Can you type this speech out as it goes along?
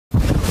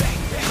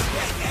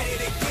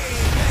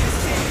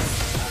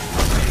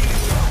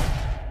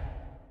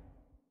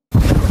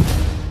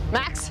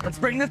Let's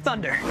bring the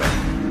thunder.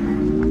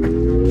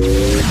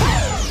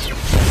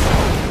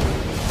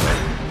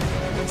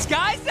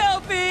 Sky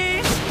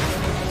selfie!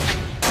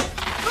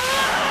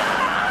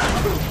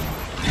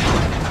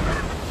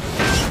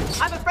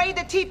 I'm afraid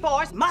the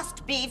T-Force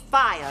must be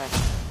fired.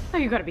 Oh,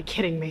 you gotta be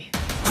kidding me.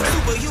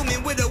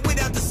 Superhuman with or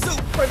without the suit.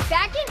 We're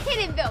back in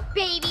Hiddenville,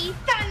 baby.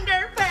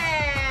 Thunder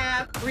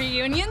Fam!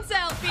 Reunion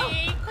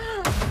selfie.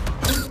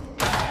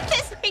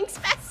 This brings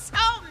back so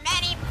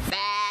many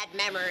bad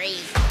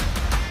memories.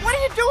 What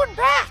are you doing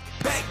back?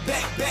 Back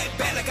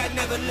like I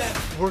never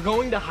left. We're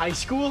going to high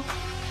school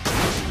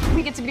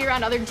We get to be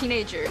around other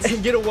teenagers.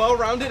 and get a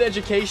well-rounded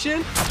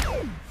education?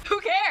 Who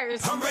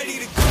cares? I'm ready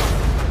to go.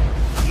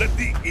 Let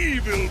the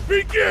evil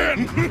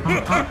begin!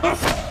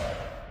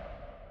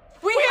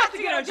 We have to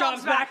get our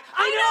jobs back.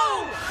 I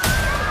know!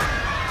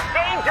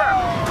 Danger!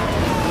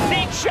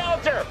 Seek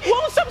shelter!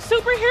 Won't some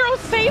superheroes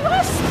save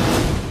us?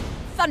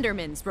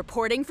 Thundermans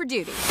reporting for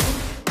duty.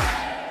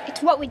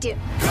 It's what we do.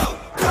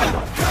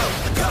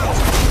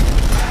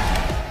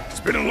 It's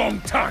been a long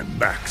time,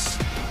 Max.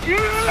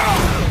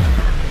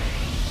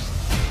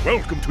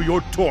 Welcome to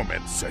your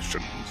torment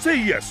session. Say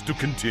yes to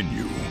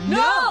continue.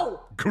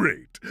 No!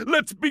 Great.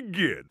 Let's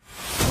begin.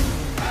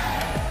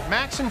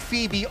 Max and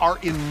Phoebe are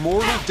in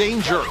mortal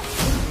danger.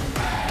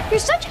 You're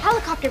such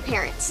helicopter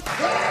parents.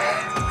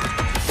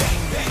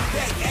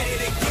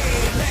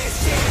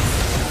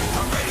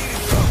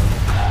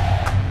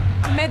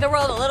 We made the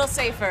world a little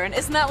safer, and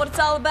isn't that what it's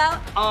all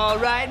about? All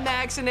right,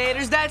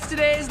 Maxinators, that's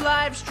today's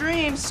live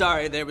stream.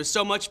 Sorry there was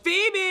so much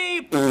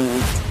Phoebe.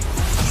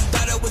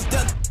 Thought it was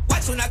done.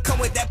 Watch when I come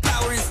with that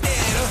power instead.